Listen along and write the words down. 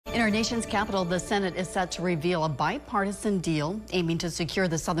In our nation's capital, the Senate is set to reveal a bipartisan deal aiming to secure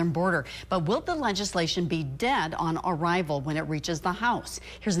the southern border. But will the legislation be dead on arrival when it reaches the House?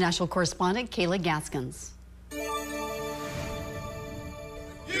 Here's national correspondent Kayla Gaskins.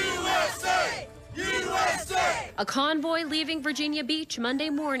 USA! USA! A convoy leaving Virginia Beach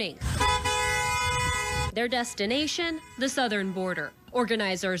Monday morning. Their destination, the southern border.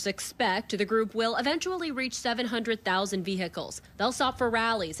 Organizers expect the group will eventually reach 700,000 vehicles. They'll stop for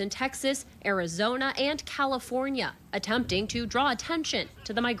rallies in Texas, Arizona, and California, attempting to draw attention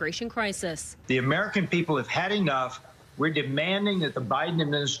to the migration crisis. The American people have had enough. We're demanding that the Biden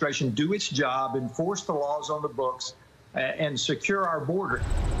administration do its job, enforce the laws on the books, and secure our border.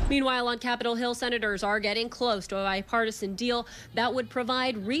 Meanwhile, on Capitol Hill, senators are getting close to a bipartisan deal that would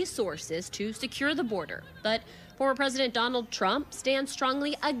provide resources to secure the border. But former President Donald Trump stands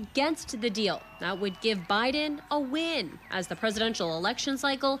strongly against the deal. That would give Biden a win as the presidential election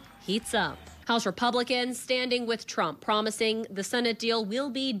cycle heats up. House Republicans standing with Trump, promising the Senate deal will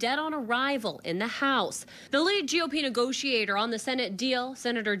be dead on arrival in the House. The lead GOP negotiator on the Senate deal,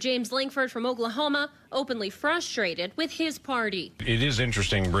 Senator James Lankford from Oklahoma, openly frustrated with his party. It is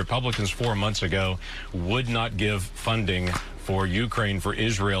interesting. Republicans 4 months ago would not give funding for Ukraine, for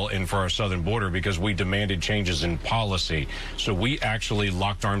Israel, and for our southern border because we demanded changes in policy. So we actually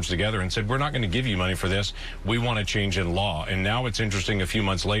locked arms together and said, we're not going to give you money for this. We want a change in law. And now it's interesting, a few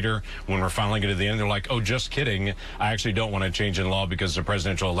months later, when we're finally getting to the end, they're like, oh, just kidding. I actually don't want a change in law because it's a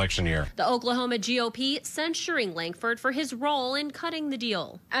presidential election year. The Oklahoma GOP censuring Lankford for his role in cutting the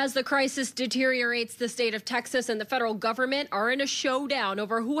deal. As the crisis deteriorates, the state of Texas and the federal government are in a showdown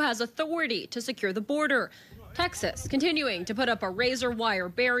over who has authority to secure the border. Texas continuing to put up a razor wire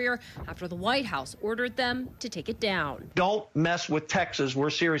barrier after the White House ordered them to take it down. Don't mess with Texas. We're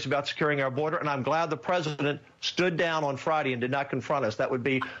serious about securing our border, and I'm glad the president stood down on Friday and did not confront us. That would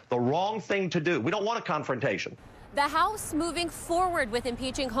be the wrong thing to do. We don't want a confrontation. The House moving forward with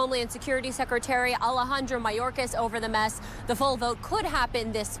impeaching Homeland Security Secretary Alejandro Mayorkas over the mess. The full vote could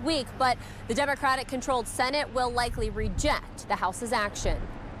happen this week, but the Democratic-controlled Senate will likely reject the House's action.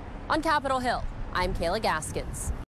 On Capitol Hill, I'm Kayla Gaskins.